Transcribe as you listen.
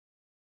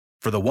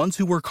For the ones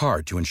who work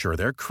hard to ensure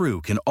their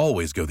crew can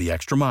always go the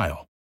extra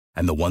mile,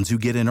 and the ones who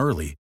get in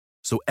early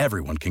so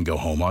everyone can go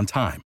home on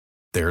time,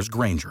 there's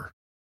Grainger,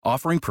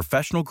 offering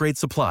professional-grade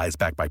supplies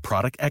backed by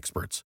product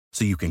experts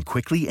so you can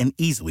quickly and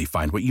easily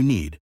find what you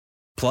need.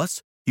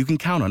 Plus, you can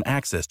count on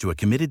access to a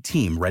committed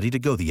team ready to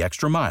go the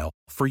extra mile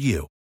for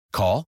you.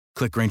 Call,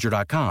 click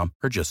Grainger.com,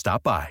 or just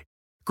stop by.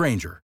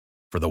 Grainger,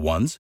 for the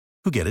ones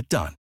who get it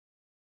done.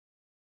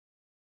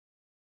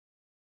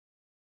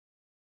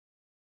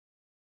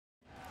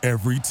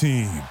 Every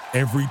team,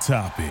 every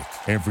topic,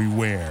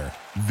 everywhere.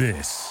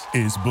 This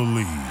is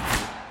Believe.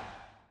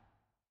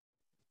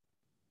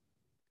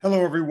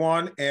 Hello,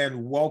 everyone,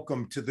 and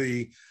welcome to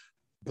the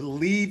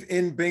Believe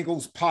in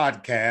Bengals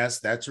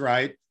podcast. That's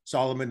right.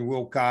 Solomon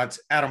Wilcots,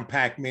 Adam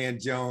Pac-Man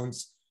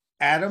Jones.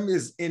 Adam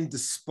is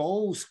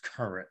indisposed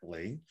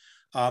currently,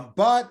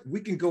 but we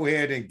can go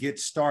ahead and get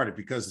started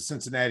because the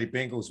Cincinnati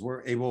Bengals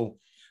were able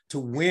to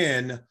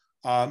win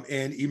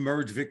and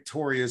emerge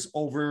victorious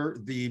over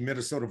the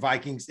Minnesota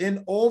Vikings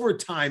in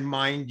overtime,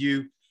 mind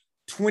you,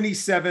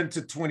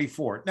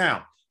 27-24.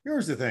 Now,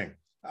 here's the thing.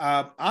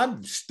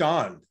 I'm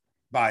stunned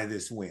by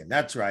this win.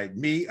 That's right.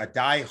 Me, a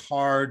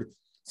diehard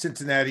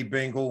Cincinnati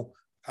Bengal,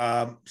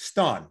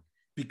 stunned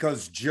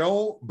because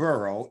Joe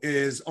Burrow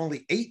is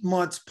only 8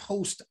 months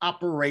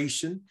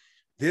post-operation.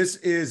 This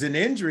is an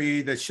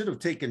injury that should have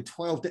taken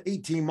 12 to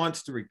 18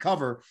 months to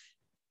recover,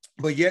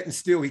 but yet and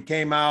still he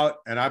came out,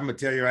 and I'm going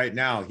to tell you right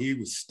now, he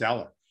was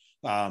stellar.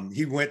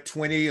 He went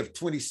 20 of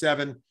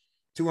 27,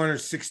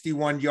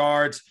 261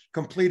 yards,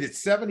 completed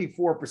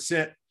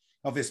 74%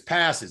 of his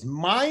passes.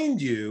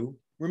 Mind you,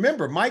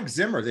 remember Mike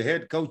Zimmer, the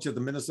head coach of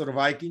the Minnesota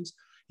Vikings,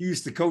 he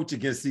used to coach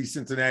against these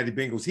Cincinnati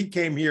Bengals. He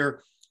came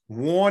here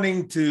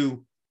wanting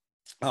to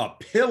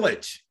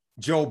pillage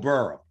Joe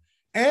Burrow.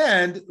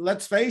 And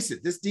let's face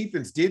it, this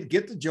defense did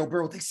get to Joe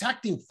Burrow. They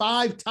sacked him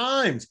 5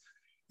 times.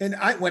 And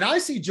when I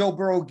see Joe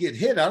Burrow get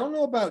hit, I don't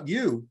know about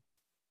you,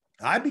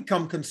 I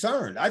become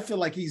concerned. I feel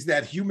like he's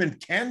that human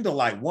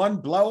candlelight, one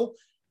blow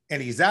and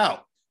he's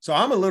out. So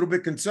I'm a little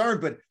bit concerned,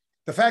 but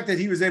the fact that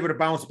he was able to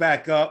bounce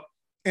back up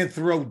and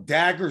throw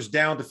daggers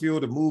down the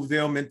field to move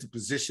them into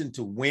position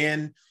to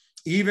win,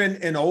 even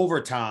in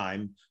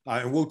overtime,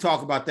 and we'll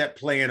talk about that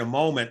play in a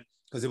moment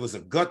because it was a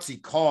gutsy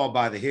call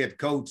by the head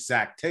coach,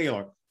 Zach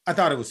Taylor. I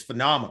thought it was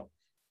phenomenal.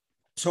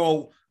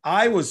 So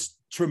I was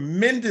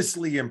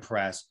tremendously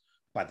impressed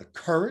by the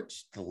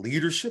courage, the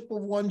leadership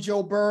of one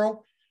Joe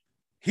Burrow.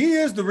 He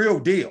is the real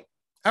deal.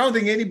 I don't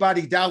think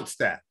anybody doubts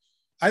that.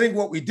 I think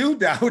what we do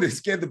doubt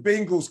is, can the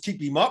Bengals keep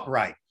him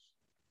upright?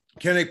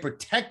 Can they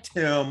protect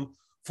him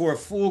for a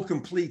full,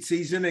 complete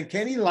season? And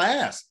can he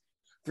last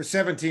for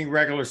 17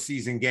 regular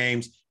season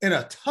games in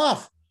a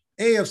tough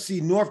AFC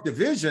North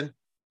division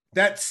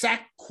that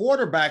sack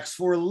quarterbacks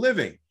for a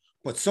living?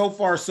 But so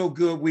far, so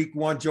good. Week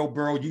 1, Joe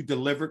Burrow, you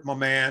delivered, my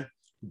man,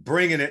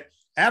 bringing it.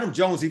 Adam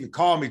Jones even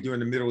called me during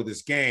the middle of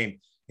this game,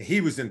 and he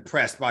was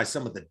impressed by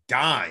some of the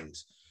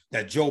dimes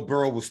that Joe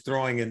Burrow was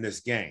throwing in this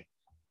game.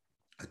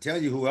 I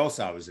tell you who else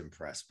I was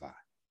impressed by.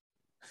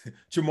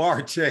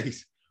 Ja'Marr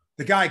Chase.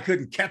 The guy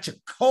couldn't catch a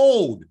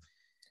cold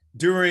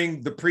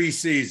during the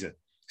preseason.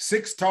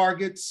 6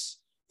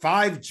 targets,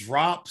 5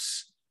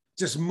 drops,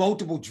 just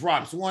multiple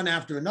drops, one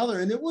after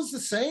another. And it was the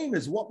same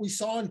as what we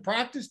saw in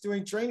practice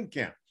during training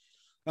camp.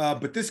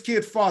 But this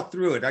kid fought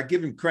through it. I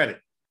give him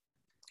credit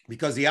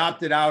because he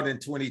opted out in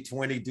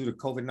 2020 due to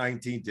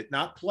COVID-19, did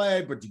not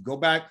play. But you go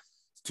back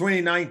to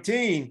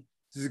 2019,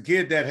 this is a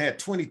kid that had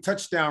 20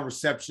 touchdown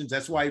receptions.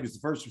 That's why he was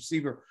the first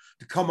receiver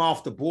to come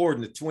off the board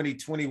in the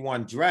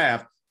 2021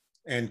 draft,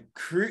 and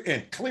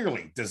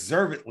clearly,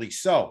 deservedly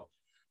so,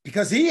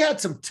 because he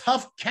had some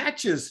tough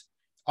catches.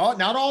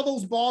 Not all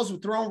those balls were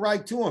thrown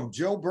right to him.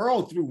 Joe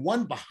Burrow threw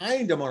one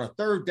behind him on a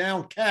 3rd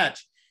down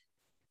catch,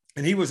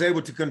 and he was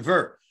able to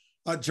convert.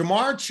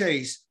 Ja'Marr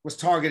Chase was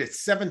targeted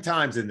 7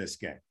 times in this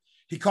game.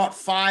 He caught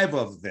 5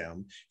 of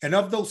them, and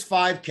of those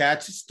 5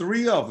 catches,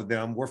 3 of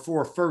them were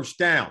for a 1st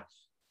down.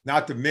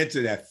 Not to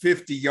mention that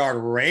 50-yard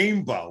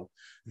rainbow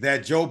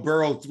that Joe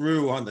Burrow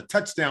threw on the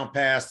touchdown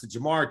pass to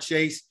Ja'Marr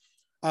Chase.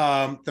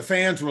 The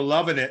fans were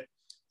loving it.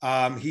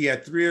 He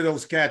had 3 of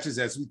those catches,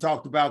 as we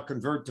talked about,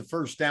 convert to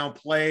 1st down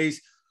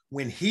plays.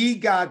 When he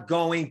got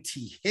going,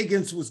 T.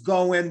 Higgins was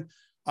going.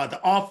 The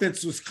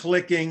offense was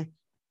clicking.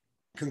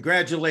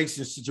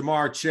 Congratulations to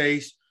Ja'Marr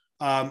Chase.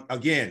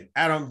 Again,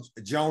 Adam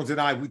Jones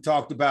and I, we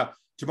talked about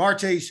Ja'Marr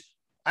Chase.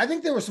 I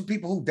think there were some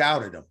people who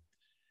doubted him.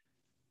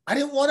 I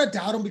didn't want to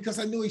doubt him because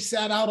I knew he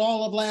sat out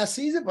all of last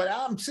season, but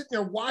I'm sitting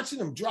there watching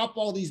him drop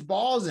all these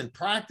balls in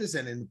practice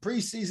and in the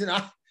preseason.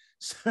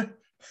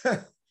 All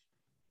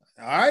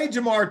right,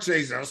 Ja'Marr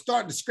Chase, I'm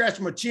starting to scratch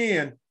my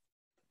chin,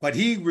 but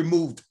he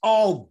removed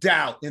all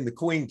doubt in the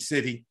Queen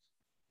City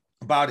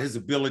about his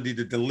ability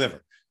to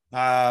deliver.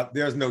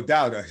 There's no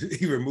doubt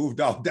he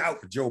removed all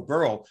doubt for Joe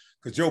Burrow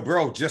because Joe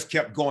Burrow just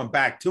kept going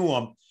back to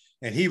him,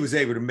 and he was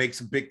able to make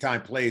some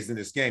big-time plays in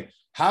this game.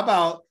 How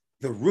about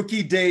the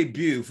rookie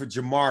debut for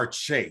Ja'Marr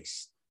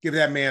Chase? Give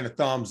that man a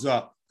thumbs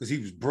up because he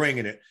was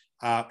bringing it.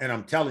 And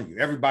I'm telling you,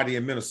 everybody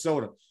in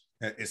Minnesota,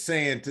 is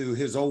saying to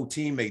his old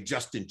teammate,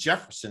 Justin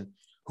Jefferson,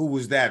 who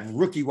was that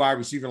rookie wide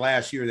receiver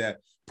last year that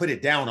put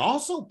it down,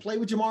 also played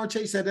with Ja'Marr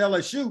Chase at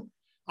LSU.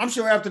 I'm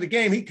sure after the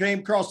game, he came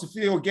across the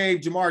field,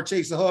 gave Ja'Marr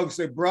Chase a hug, and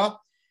said, bruh,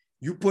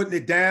 you putting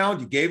it down.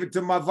 You gave it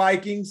to my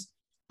Vikings,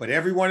 but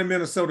everyone in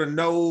Minnesota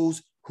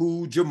knows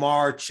who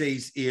Ja'Marr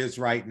Chase is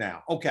right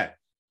now. Okay.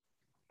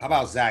 How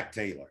about Zach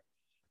Taylor?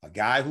 A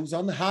guy who's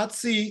on the hot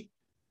seat,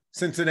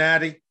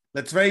 Cincinnati.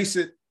 Let's face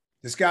it,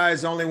 this guy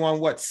has only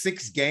won,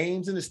 6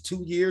 games in his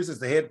 2 years as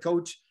the head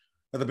coach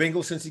of the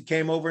Bengals since he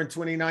came over in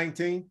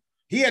 2019.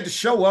 He had to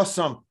show us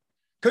something.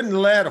 Couldn't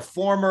let a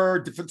former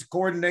defensive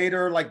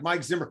coordinator like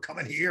Mike Zimmer come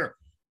in here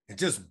and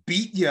just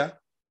beat you.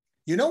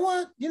 You know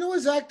what? You know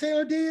what Zach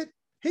Taylor did?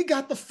 He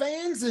got the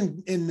fans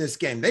in this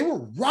game. They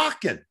were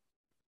rocking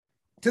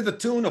to the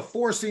tune of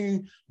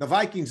forcing the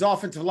Vikings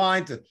offensive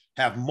line to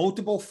have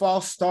multiple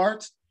false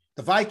starts.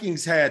 The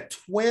Vikings had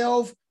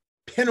 12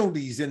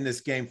 penalties in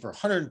this game for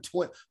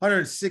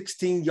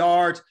 116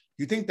 yards.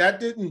 You think that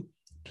didn't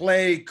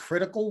play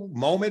critical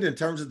moment in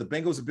terms of the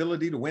Bengals'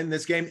 ability to win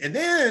this game? And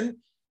then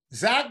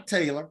Zach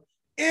Taylor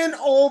in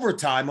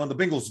overtime on the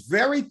Bengals'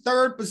 very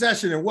third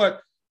possession and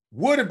what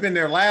would have been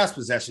their last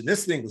possession.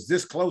 This thing was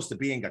this close to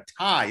being a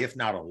tie, if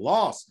not a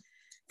loss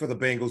for the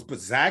Bengals, but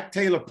Zach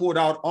Taylor pulled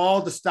out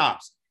all the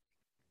stops.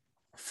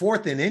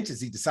 4th and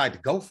inches, he decided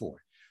to go for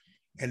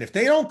it. And if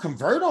they don't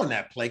convert on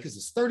that play, because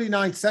it's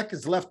 39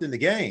 seconds left in the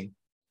game,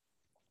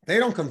 they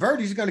don't convert,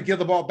 he's going to give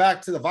the ball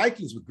back to the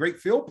Vikings with great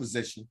field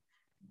position.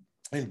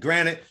 And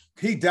granted,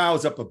 he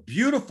dials up a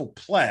beautiful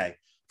play,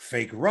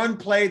 fake run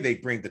play. They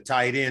bring the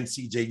tight end,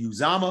 CJ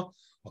Uzomah,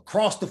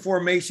 across the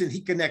formation.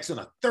 He connects on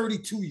a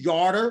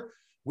 32-yarder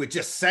with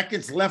just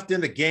seconds left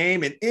in the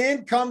game. And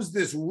in comes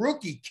this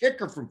rookie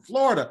kicker from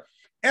Florida,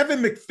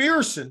 Evan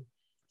McPherson,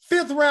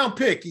 5th-round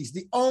pick. He's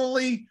the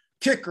only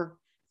kicker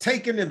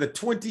taken in the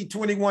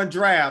 2021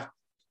 draft.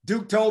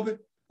 Duke Tobin,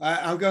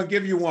 I'm going to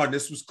give you one.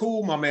 This was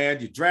cool, my man.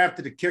 You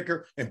drafted a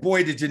kicker, and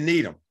boy, did you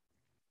need him,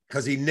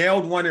 because he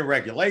nailed one in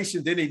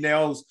regulation. Then he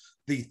nails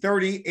the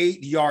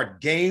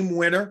 38-yard game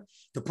winner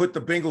to put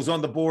the Bengals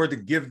on the board to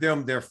give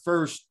them their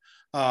first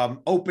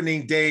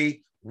opening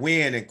day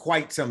win in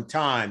quite some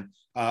time.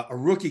 A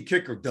rookie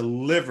kicker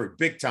delivered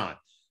big time.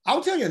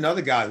 I'll tell you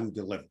another guy who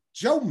delivered,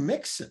 Joe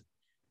Mixon,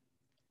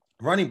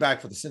 running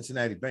back for the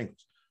Cincinnati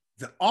Bengals.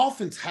 The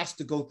offense has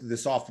to go through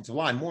this offensive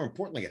line. More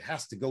importantly, it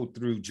has to go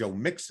through Joe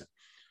Mixon,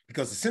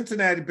 because the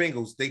Cincinnati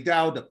Bengals, they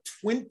dialed up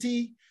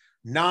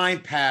 29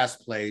 pass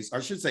plays, or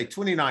I should say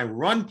 29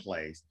 run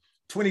plays,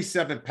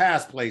 27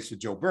 pass plays for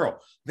Joe Burrow.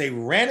 They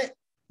ran it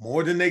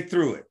more than they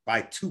threw it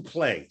by 2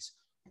 plays.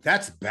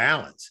 That's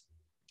balance.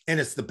 And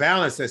it's the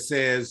balance that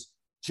says,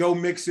 Joe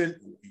Mixon,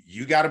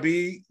 you got to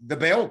be the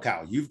bell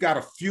cow. You've got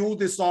to fuel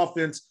this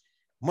offense,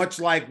 much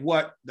like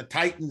what the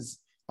Titans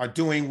are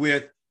doing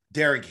with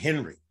Derrick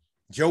Henry.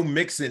 Joe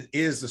Mixon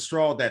is the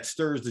straw that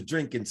stirs the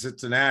drink in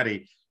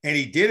Cincinnati, and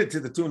he did it to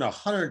the tune of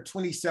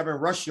 127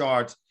 rush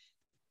yards,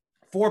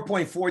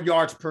 4.4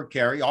 yards per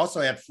carry.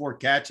 Also had 4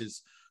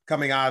 catches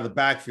coming out of the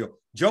backfield.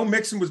 Joe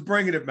Mixon was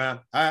bringing it, man.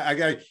 I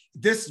got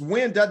this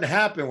win doesn't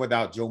happen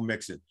without Joe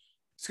Mixon.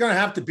 It's going to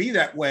have to be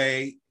that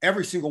way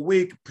every single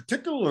week,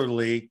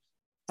 particularly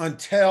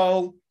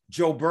until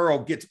Joe Burrow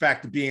gets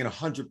back to being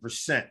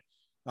 100%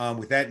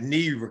 with that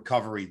knee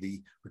recovery,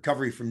 the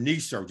recovery from knee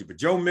surgery. But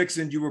Joe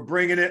Mixon, you were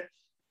bringing it.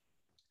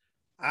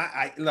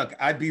 Look,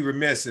 I'd be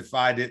remiss if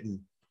I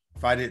didn't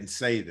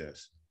say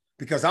this,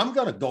 because I'm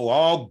going to go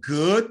all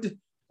good in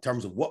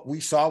terms of what we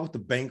saw with the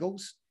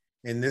Bengals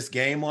in this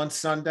game on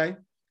Sunday,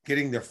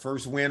 getting their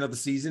first win of the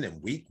season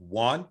in week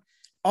 1.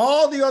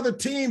 All the other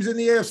teams in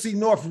the AFC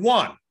North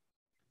won,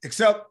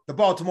 except the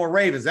Baltimore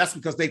Ravens. That's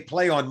because they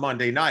play on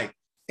Monday night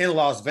in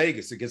Las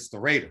Vegas against the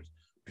Raiders.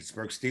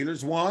 Pittsburgh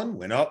Steelers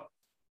went up.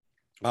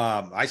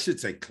 I should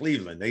say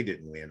Cleveland. They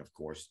didn't win, of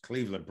course.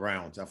 Cleveland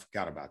Browns. I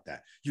forgot about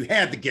that. You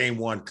had the game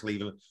won,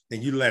 Cleveland,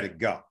 then you let it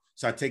go.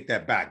 So I take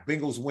that back.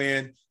 Bengals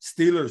win.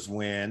 Steelers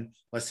win.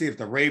 Let's see if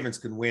the Ravens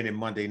can win in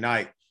Monday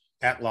night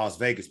at Las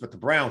Vegas. But the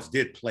Browns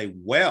did play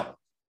well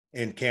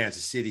in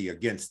Kansas City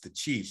against the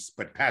Chiefs,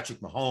 but Patrick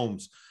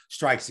Mahomes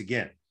strikes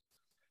again.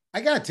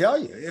 I got to tell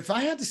you, if I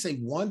had to say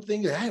one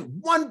thing, I had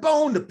one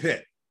bone to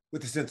pick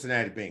with the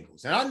Cincinnati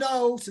Bengals. And I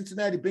know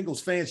Cincinnati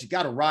Bengals fans, you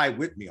got to ride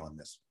with me on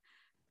this.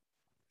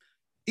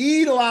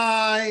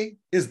 Eli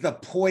is the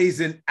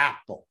poison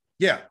apple.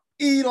 Yeah,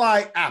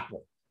 Eli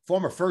Apple,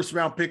 former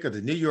first-round pick of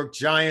the New York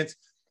Giants,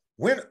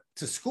 went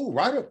to school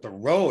right up the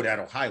road at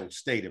Ohio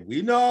State. And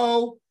we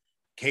know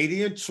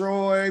Katie and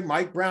Troy,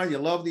 Mike Brown, you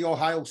love the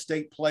Ohio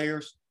State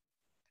players,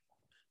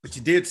 but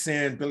you did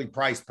send Billy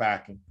Price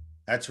packing.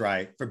 That's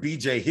right, for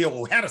B.J. Hill,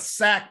 who had a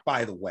sack,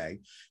 by the way,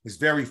 his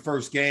very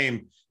first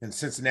game in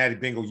Cincinnati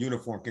Bengal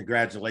uniform.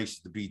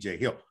 Congratulations to B.J.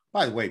 Hill.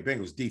 By the way,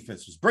 Bengals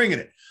defense was bringing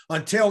it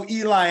until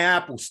Eli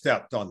Apple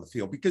stepped on the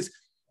field, because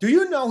do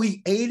you know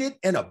he aided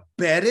and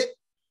abetted?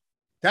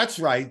 That's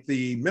right,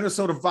 the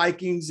Minnesota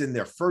Vikings in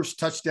their first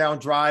touchdown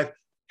drive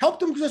helped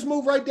them just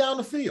move right down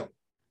the field.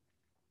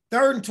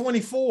 3rd and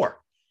 24.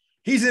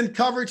 He's in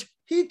coverage.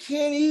 He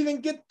can't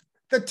even get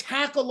the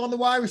tackle on the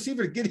wide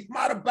receiver to get him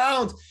out of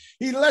bounds.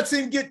 He lets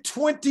him get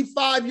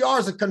 25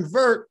 yards to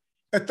convert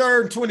a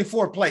 3rd and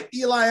 24 play.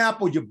 Eli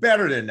Apple, you're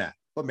better than that,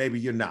 but maybe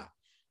you're not.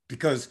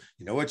 Because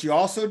you know what you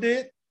also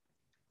did?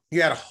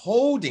 You had a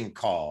holding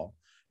call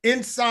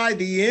inside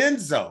the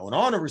end zone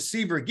on a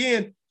receiver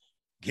again.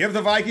 Give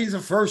the Vikings a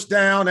first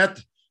down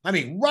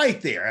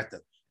right there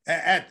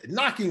at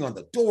knocking on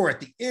the door at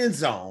the end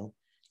zone.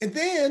 And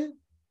then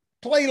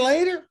play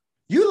later,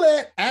 you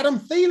let Adam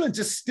Thielen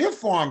just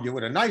stiff arm you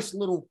with a nice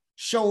little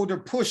shoulder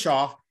push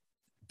off.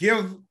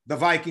 Give the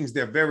Vikings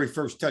their very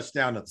first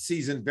touchdown of the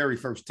season, very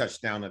first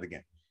touchdown of the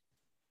game.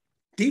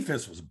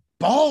 Defense was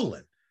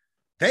balling.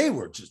 They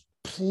were just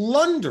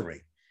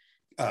plundering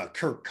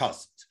Kirk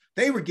Cousins.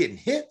 They were getting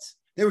hits.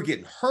 They were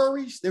getting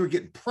hurries. They were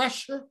getting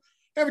pressure.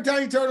 Every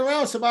time you turn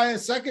around, somebody in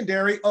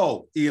secondary,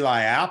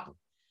 Eli Apple.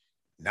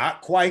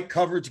 Not quite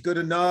coverage good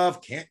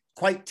enough. Can't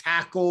quite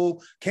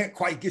tackle. Can't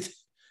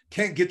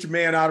get your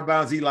man out of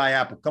bounds. Eli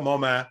Apple, come on,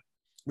 man.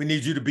 We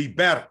need you to be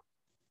better.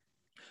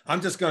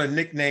 I'm just going to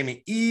nickname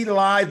him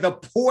Eli the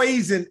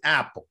Poison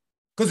Apple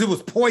because it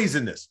was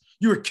poisonous.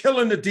 You were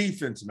killing the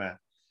defense, man.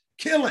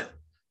 Killing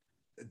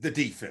the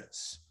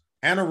defense.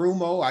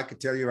 Anarumo, I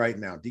could tell you right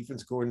now,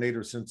 defense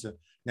coordinator Cincinnati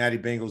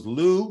Bengals,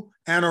 Lou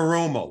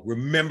Anarumo.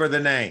 Remember the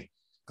name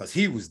because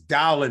he was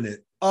dialing it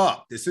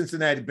up. The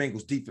Cincinnati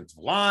Bengals defensive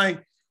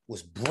line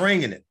was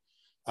bringing it.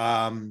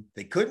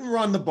 They couldn't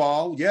run the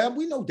ball. Yeah,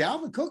 we know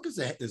Dalvin Cook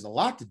is a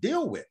lot to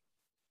deal with.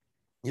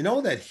 You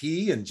know that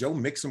he and Joe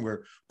Mixon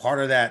were part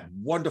of that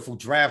wonderful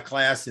draft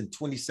class in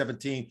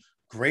 2017.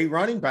 Great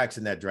running backs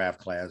in that draft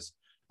class.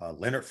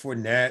 Leonard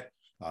Fournette,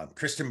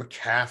 Christian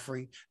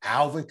McCaffrey,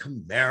 Alvin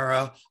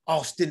Kamara,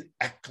 Austin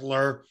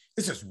Eckler.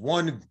 It's just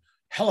one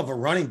hell of a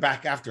running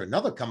back after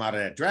another come out of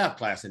that draft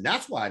class. And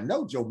that's why I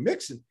know Joe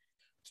Mixon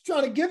was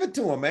trying to give it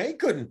to him, man. He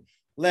couldn't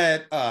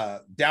let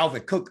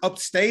Dalvin Cook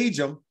upstage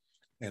him.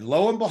 And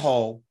lo and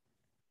behold,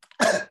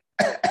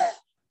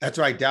 that's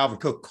right,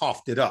 Dalvin Cook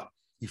coughed it up.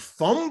 He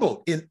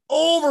fumbled in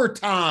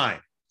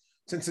overtime.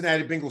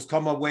 Cincinnati Bengals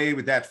come away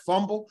with that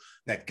fumble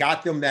that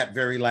got them that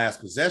very last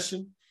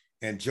possession.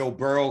 And Joe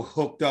Burrow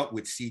hooked up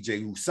with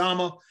C.J.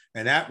 Uzomah.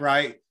 And that's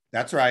right,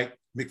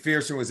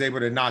 McPherson was able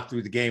to knock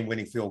through the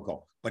game-winning field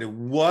goal. But it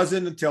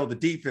wasn't until the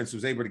defense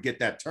was able to get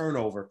that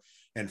turnover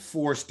and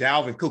force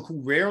Dalvin Cook,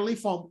 who rarely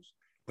fumbles,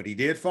 but he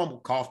did fumble,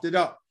 coughed it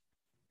up.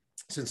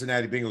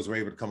 Cincinnati Bengals were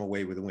able to come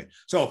away with a win.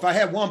 So if I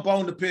had one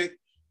bone to pick,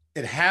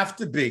 it has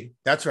to be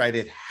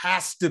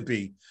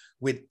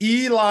with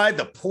Eli,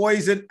 the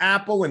Poison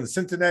Apple, and the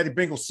Cincinnati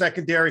Bengals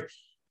secondary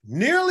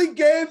nearly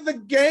gave the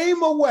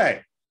game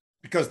away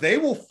because they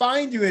will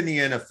find you in the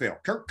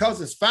NFL. Kirk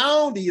Cousins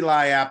found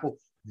Eli Apple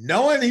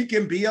knowing he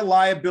can be a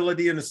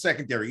liability in the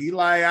secondary.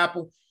 Eli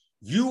Apple,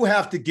 you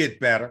have to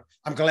get better.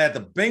 I'm glad the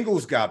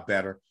Bengals got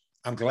better.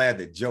 I'm glad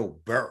that Joe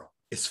Burrow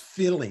is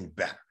feeling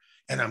better.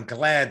 And I'm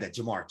glad that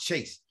Jamar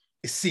Chase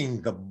is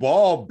seeing the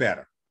ball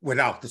better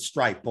without the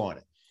stripe on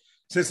it.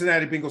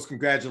 Cincinnati Bengals,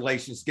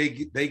 congratulations. They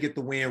get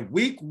the win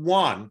week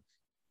 1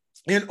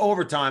 in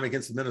overtime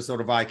against the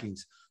Minnesota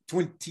Vikings,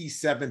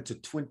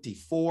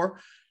 27-24.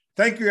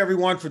 Thank you,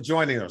 everyone, for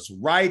joining us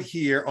right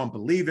here on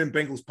Believe in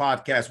Bengals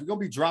podcast. We're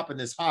going to be dropping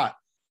this hot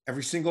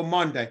every single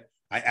Monday.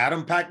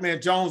 Adam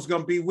Pac-Man Jones is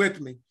going to be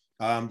with me.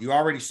 You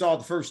already saw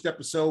the first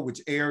episode,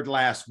 which aired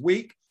last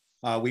week.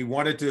 We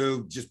wanted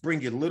to just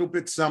bring you a little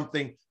bit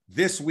something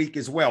this week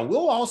as well.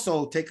 We'll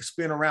also take a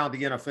spin around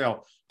the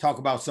NFL, talk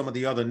about some of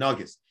the other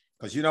nuggets.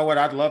 Because you know what?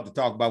 I'd love to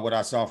talk about what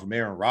I saw from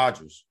Aaron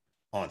Rodgers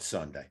on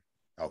Sunday.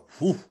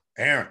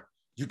 Aaron,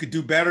 you could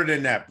do better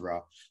than that,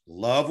 bro.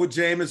 Love what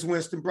Jameis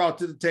Winston brought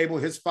to the table,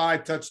 his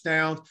 5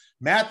 touchdowns.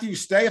 Matthew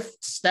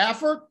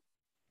Stafford,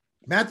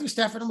 I'm going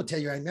to tell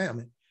you right now,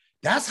 man,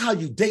 that's how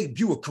you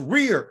debut a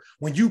career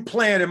when you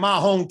playing in my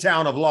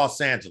hometown of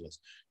Los Angeles.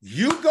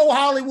 You go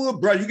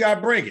Hollywood, bro, you got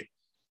to bring it.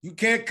 You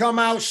can't come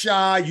out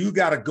shy. You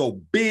got to go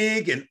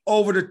big and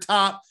over the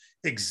top,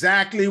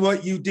 exactly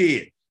what you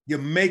did. You're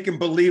making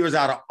believers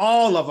out of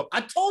all of them.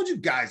 I told you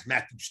guys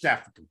Matthew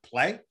Stafford can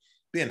play.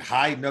 Been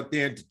hiding up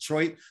there in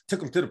Detroit.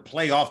 Took him to the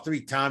playoff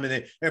 3 times, and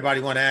then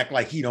everybody want to act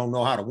like he don't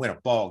know how to win a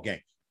ball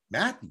game.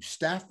 Matthew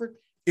Stafford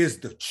is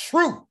the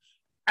truth.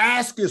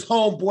 Ask his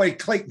homeboy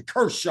Clayton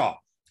Kershaw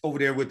over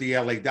there with the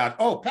LA Dodgers.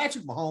 Oh,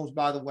 Patrick Mahomes,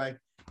 by the way,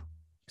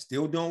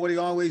 still doing what he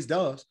always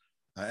does.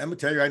 I'm going to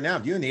tell you right now,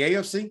 if you're in the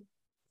AFC,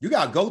 you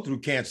got to go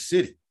through Kansas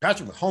City.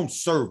 Patrick Mahomes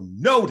served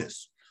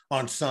notice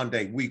on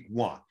Sunday, week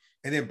 1.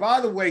 And then, by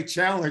the way,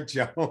 Chandler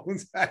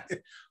Jones,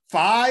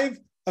 5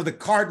 of the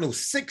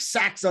Cardinals' 6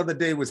 sacks the other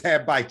day was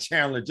had by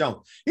Chandler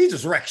Jones. He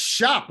just wrecked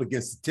shop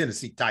against the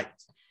Tennessee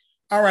Titans.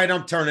 All right,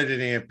 I'm turning it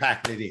in,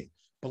 packing it in.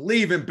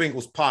 Believe in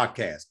Bengals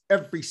podcast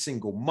every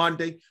single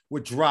Monday.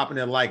 We're dropping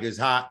it like it's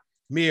hot.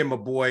 Me and my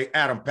boy,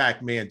 Adam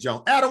Pac-Man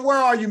Jones. Adam, where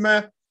are you,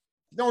 man?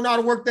 You don't know how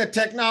to work that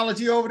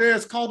technology over there?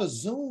 It's called a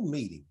Zoom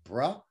meeting,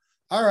 bro.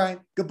 All right,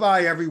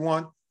 goodbye,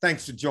 everyone.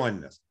 Thanks for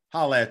joining us.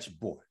 Holla at your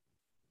boy.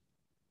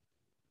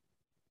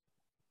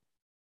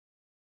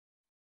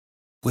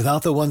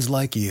 Without the ones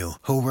like you,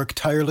 who work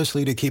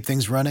tirelessly to keep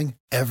things running,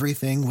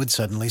 everything would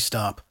suddenly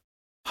stop.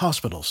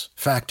 Hospitals,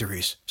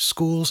 factories,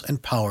 schools,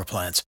 and power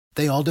plants,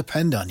 they all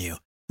depend on you.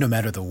 No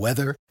matter the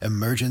weather,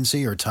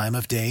 emergency, or time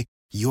of day,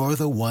 you're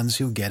the ones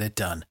who get it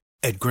done.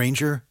 At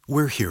Grainger,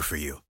 we're here for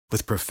you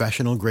with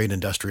professional-grade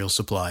industrial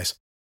supplies.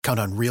 Count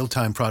on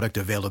real-time product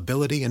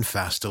availability and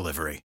fast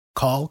delivery.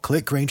 Call,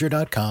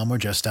 clickgrainger.com, or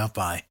just stop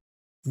by.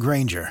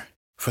 Grainger,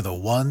 for the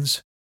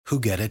ones who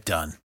get it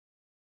done.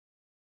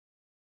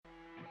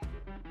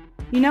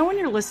 You know when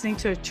you're listening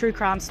to a true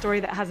crime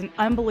story that has an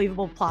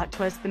unbelievable plot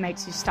twist that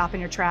makes you stop in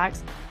your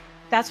tracks?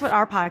 That's what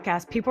our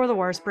podcast, People Are the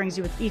Worst, brings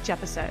you with each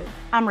episode.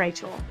 I'm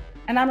Rachel.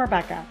 And I'm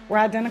Rebecca. We're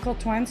identical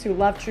twins who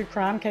love true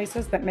crime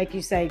cases that make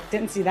you say,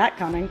 didn't see that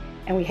coming,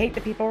 and we hate the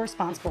people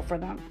responsible for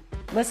them.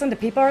 Listen to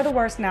People Are the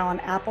Worst now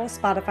on Apple,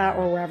 Spotify,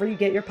 or wherever you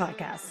get your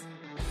podcasts.